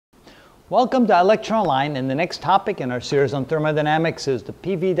Welcome to Lecture Online, and the next topic in our series on thermodynamics is the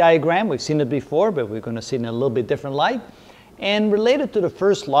PV diagram. We've seen it before, but we're going to see it in a little bit different light, and related to the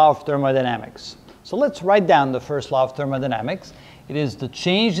first law of thermodynamics. So let's write down the first law of thermodynamics. It is the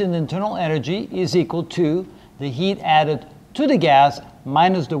change in internal energy is equal to the heat added to the gas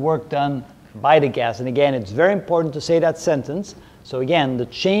minus the work done by the gas. And again, it's very important to say that sentence. So again, the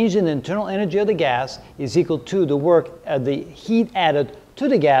change in the internal energy of the gas is equal to the heat added to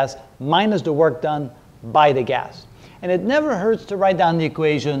the gas minus the work done by the gas. And it never hurts to write down the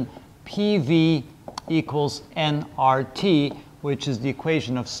equation PV equals nRT, which is the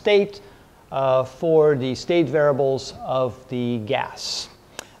equation of state for the state variables of the gas.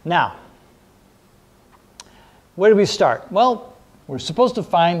 Now, where do we start? Well, we're supposed to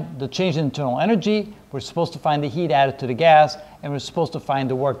find the change in internal energy, we're supposed to find the heat added to the gas, and we're supposed to find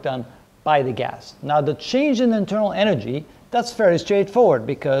the work done by the gas. Now, the change in internal energy, that's fairly straightforward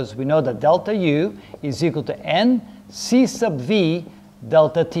because we know that delta U is equal to N C sub V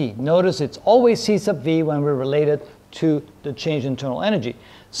delta T. Notice it's always C sub V when we're related to the change in internal energy.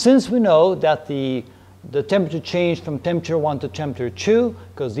 Since we know that the temperature changed from temperature 1 to temperature 2,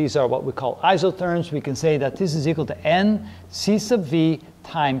 because these are what we call isotherms, we can say that this is equal to N C sub V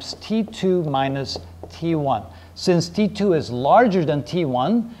times T2 minus T1. Since T2 is larger than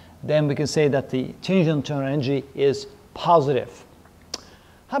T1, then we can say that the change in internal energy is positive.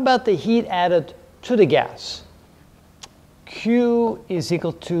 How about the heat added to the gas? Q is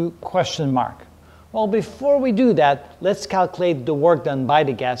equal to question mark. Well, before we do that, let's calculate the work done by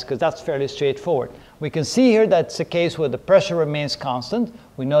the gas, because that's fairly straightforward. We can see here that's a case where the pressure remains constant.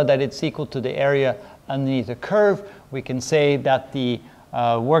 We know that it's equal to the area underneath the curve. We can say that the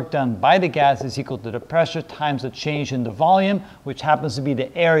work done by the gas is equal to the pressure times the change in the volume, which happens to be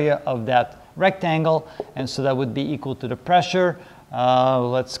the area of that rectangle, and so that would be equal to the pressure,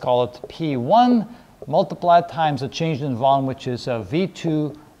 let's call it P1, multiplied times the change in volume, which is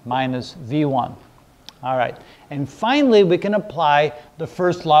V2 minus V1. All right, and finally we can apply the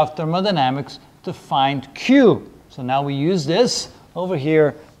first law of thermodynamics to find Q. So now we use this over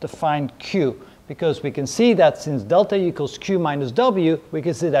here to find Q, because we can see that since delta U equals Q minus W, we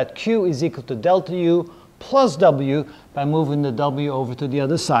can see that Q is equal to delta U plus W by moving the W over to the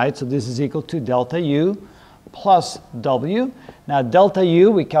other side. So this is equal to delta U plus W. Now delta U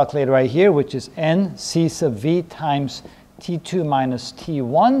we calculate right here, which is N C sub V times T2 minus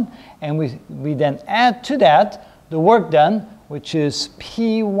T1. And we then add to that the work done, which is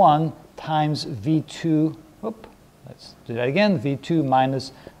P1 times V2. Let's do that again, V2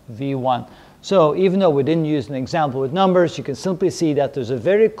 minus V1. So even though we didn't use an example with numbers, you can simply see that there's a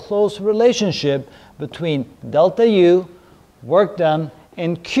very close relationship between delta U, work done,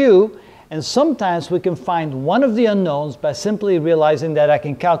 and Q. And sometimes we can find one of the unknowns by simply realizing that I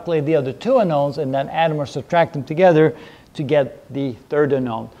can calculate the other two unknowns and then add them or subtract them together to get the third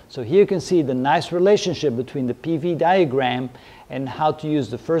unknown. So here you can see the nice relationship between the PV diagram and how to use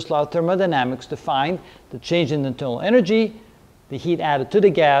the first law of thermodynamics to find the change in internal energy, the heat added to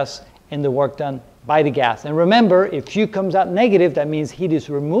the gas, and the work done by the gas. And remember, if Q comes out negative, that means heat is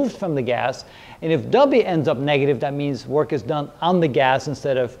removed from the gas. And if W ends up negative, that means work is done on the gas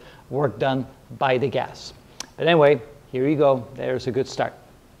instead of work done by the gas. But anyway, here you go. There's a good start.